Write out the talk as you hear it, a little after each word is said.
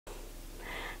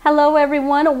Hello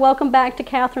everyone, welcome back to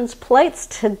Catherine's Plates.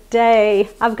 Today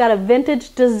I've got a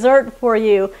vintage dessert for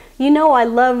you. You know I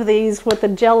love these with the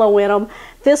Jell-O in them.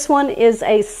 This one is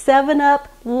a 7-Up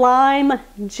lime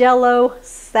Jell-O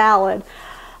salad.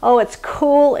 Oh, it's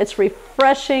cool, it's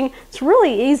refreshing, it's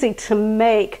really easy to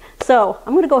make. So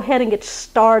I'm going to go ahead and get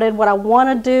started. What I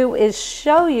want to do is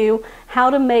show you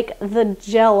how to make the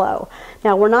Jell-O.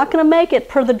 Now we're not going to make it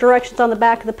per the directions on the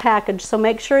back of the package, so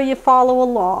make sure you follow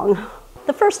along.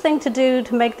 The first thing to do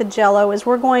to make the Jell-O is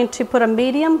we're going to put a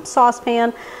medium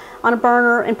saucepan on a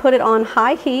burner and put it on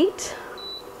high heat.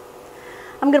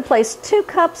 I'm going to place 2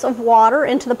 cups of water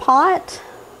into the pot,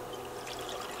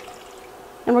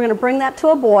 and we're going to bring that to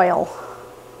a boil.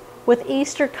 With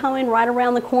Easter coming right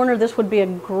around the corner, this would be a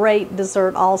great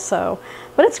dessert also,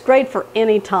 but it's great for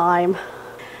any time.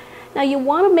 Now you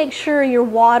want to make sure your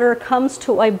water comes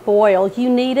to a boil. You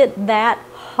need it that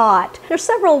hot. There's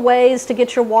several ways to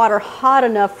get your water hot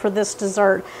enough for this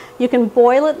dessert. You can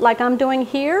boil it like I'm doing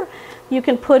here. You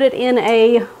can put it in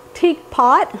a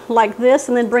teapot like this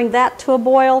and then bring that to a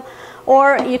boil,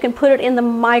 or you can put it in the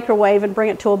microwave and bring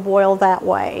it to a boil that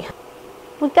way.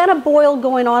 We've got a boil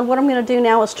going on. What I'm going to do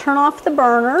now is turn off the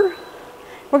burner.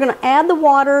 We're going to add the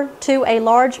water to a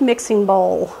large mixing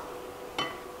bowl.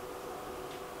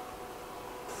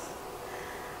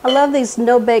 I love these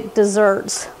no-bake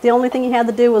desserts. The only thing you had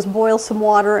to do was boil some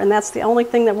water, and that's the only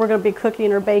thing that we're going to be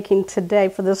cooking or baking today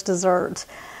for this dessert.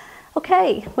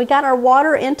 Okay, we got our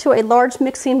water into a large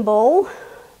mixing bowl.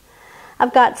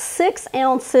 I've got 6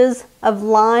 ounces of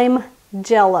lime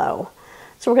Jell-O.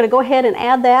 So we're going to go ahead and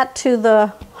add that to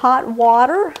the hot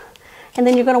water, and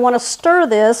then you're going to want to stir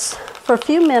this for a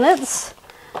few minutes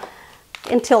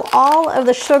until all of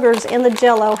the sugars in the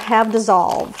Jell-O have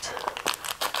dissolved.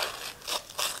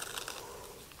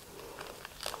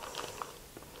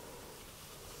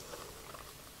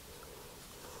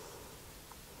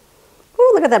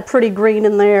 Ooh, look at that pretty green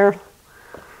in there.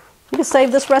 You can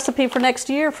save this recipe for next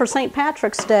year for St.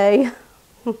 Patrick's Day.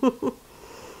 All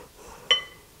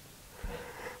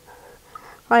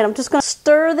right, I'm just going to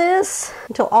stir this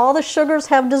until all the sugars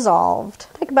have dissolved.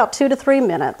 Take about 2 to 3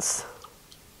 minutes.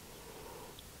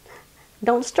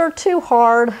 Don't stir too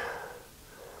hard.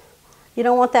 You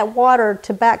don't want that water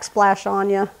to backsplash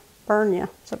on you, burn you,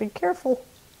 so be careful.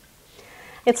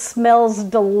 It smells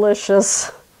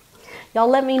delicious. Y'all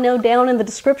let me know down in the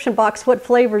description box what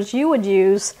flavors you would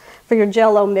use for your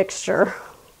Jell-O mixture.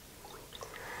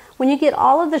 When you get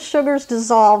all of the sugars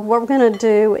dissolved, what we're going to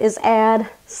do is add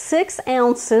 6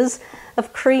 ounces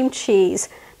of cream cheese.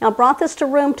 Now I brought this to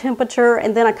room temperature,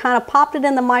 and then I kind of popped it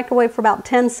in the microwave for about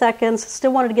 10 seconds.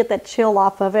 Still wanted to get that chill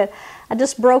off of it. I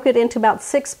just broke it into about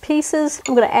 6 pieces.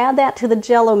 I'm going to add that to the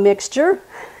Jell-O mixture,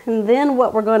 and then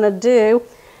what we're going to do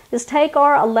is take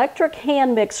our electric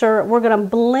hand mixer. We're going to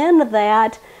blend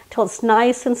that till it's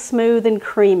nice and smooth and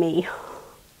creamy.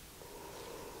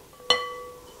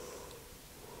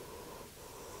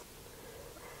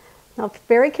 Now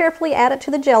very carefully add it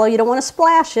to the Jell-O. You don't want to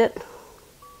splash it.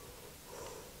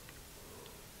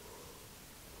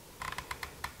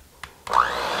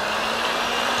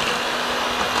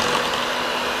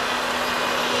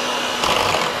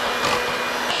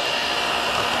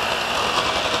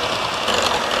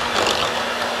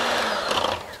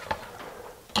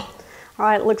 All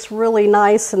right, it looks really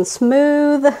nice and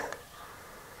smooth.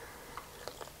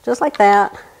 Just like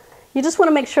that. You just want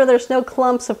to make sure there's no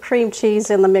clumps of cream cheese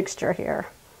in the mixture here.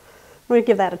 Let me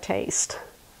give that a taste.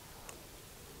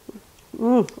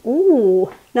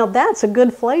 Ooh, now that's a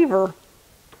good flavor.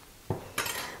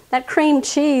 That cream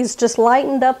cheese just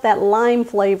lightened up that lime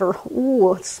flavor.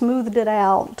 Ooh, it smoothed it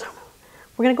out.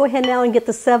 We're going to go ahead now and get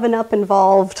the 7-Up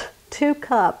involved. 2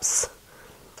 cups.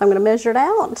 I'm going to measure it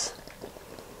out.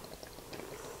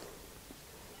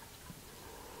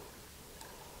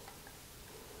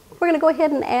 We're going to go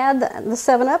ahead and add the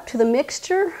 7-Up to the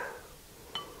mixture.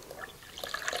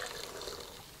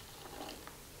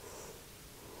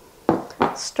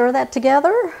 Stir that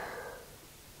together.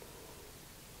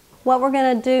 What we're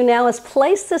going to do now is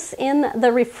place this in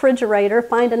the refrigerator.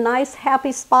 Find a nice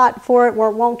happy spot for it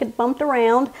where it won't get bumped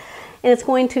around. And it's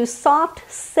going to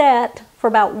soft set for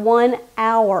about 1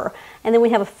 hour. And then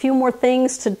we have a few more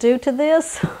things to do to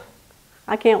this.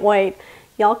 I can't wait.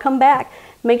 Y'all come back.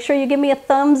 Make sure you give me a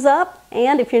thumbs up,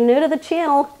 and if you're new to the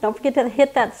channel, don't forget to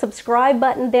hit that subscribe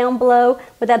button down below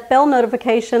with that bell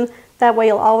notification. That way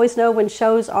you'll always know when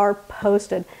shows are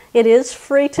posted. It is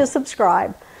free to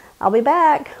subscribe. I'll be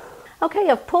back.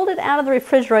 Okay, I've pulled it out of the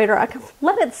refrigerator. I can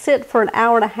let it sit for 1.5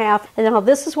 hours, and now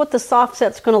this is what the soft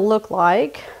set's going to look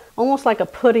like. Almost like a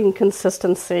pudding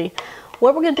consistency.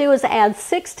 What we're going to do is add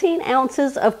 16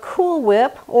 ounces of Cool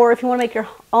Whip, or if you want to make your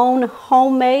own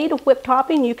homemade whip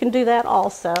topping, you can do that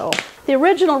also. The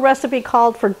original recipe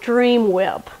called for Dream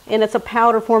Whip, and it's a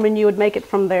powder form, and you would make it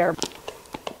from there.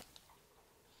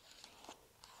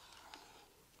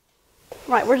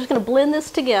 Right, we're just going to blend this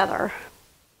together.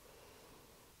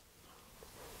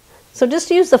 So just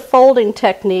use the folding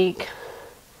technique.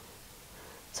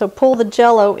 So pull the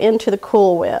Jell-O into the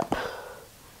Cool Whip.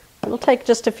 It'll take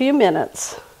just a few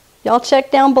minutes. Y'all check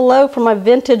down below for my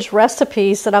vintage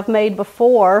recipes that I've made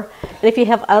before. And if you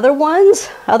have other ones,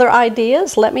 other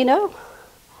ideas, let me know.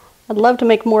 I'd love to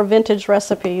make more vintage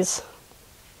recipes.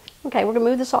 Okay, we're going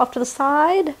to move this off to the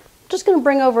side. I'm just going to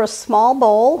bring over a small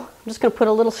bowl. I'm just going to put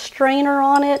a little strainer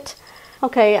on it.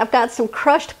 Okay, I've got some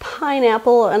crushed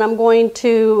pineapple, and I'm going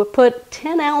to put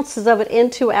 10 ounces of it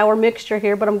into our mixture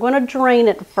here, but I'm going to drain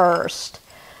it first.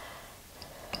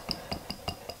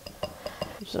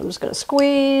 So I'm just going to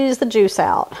squeeze the juice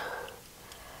out.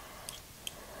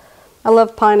 I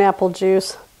love pineapple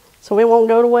juice, so it won't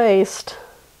go to waste.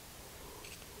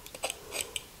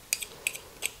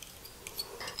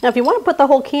 Now if you want to put the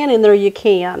whole can in there, you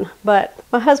can, but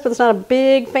my husband's not a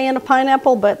big fan of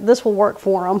pineapple, but this will work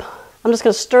for him. I'm just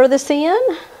going to stir this in.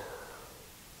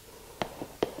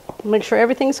 Make sure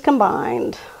everything's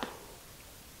combined.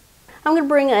 I'm going to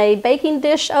bring a baking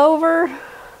dish over.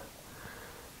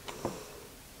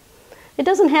 It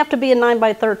doesn't have to be a 9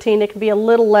 by 13, it can be a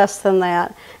little less than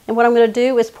that. And what I'm going to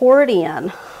do is pour it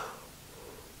in.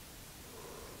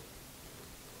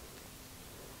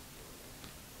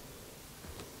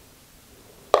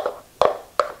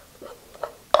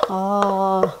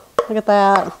 Oh, look at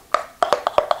that.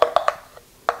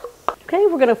 Okay,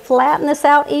 we're going to flatten this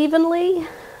out evenly.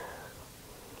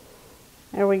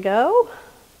 There we go.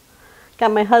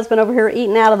 Got my husband over here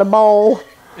eating out of the bowl.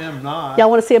 Am not. Y'all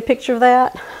want to see a picture of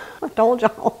that? I told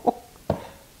y'all.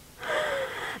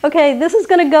 Okay, this is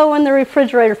going to go in the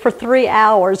refrigerator for 3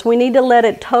 hours. We need to let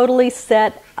it totally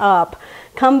set up.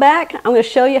 Come back, I'm going to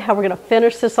show you how we're going to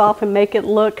finish this off and make it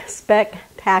look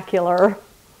spectacular.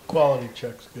 Quality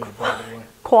check's good, by the way.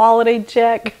 Quality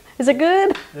check. Is it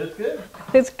good? It's good.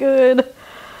 It's good.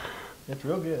 It's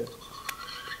real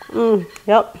good.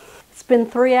 Yep. It's been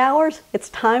 3 hours. It's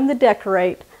time to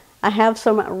decorate. I have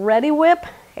some Ready Whip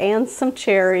and some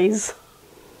cherries.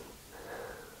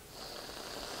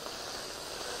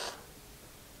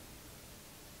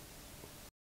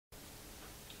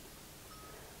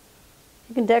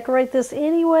 You can decorate this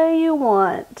any way you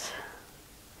want.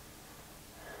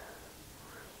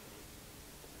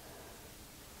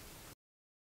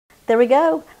 There we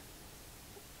go.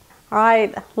 All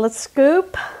right, let's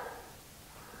scoop.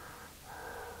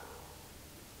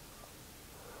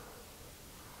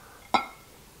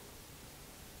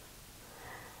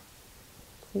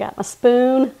 Got my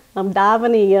spoon. I'm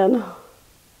diving in.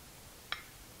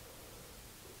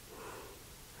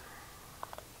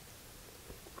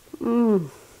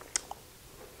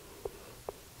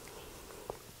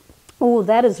 Oh,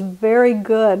 that is very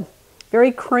good.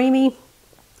 Very creamy,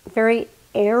 very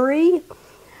airy.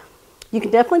 You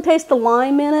can definitely taste the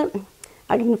lime in it.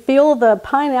 I can feel the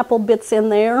pineapple bits in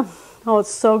there. Oh, it's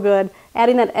so good.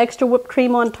 Adding that extra whipped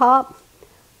cream on top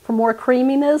for more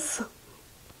creaminess.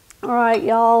 All right,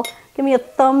 y'all, give me a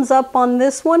thumbs up on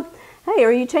this one. Hey,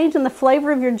 are you changing the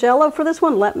flavor of your Jell-O for this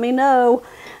one? Let me know.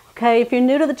 Okay, if you're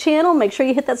new to the channel, make sure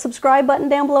you hit that subscribe button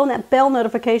down below and that bell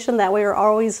notification. That way you're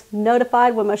always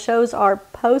notified when my shows are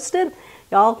posted.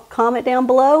 Y'all comment down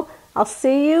below. I'll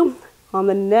see you on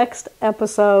the next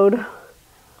episode.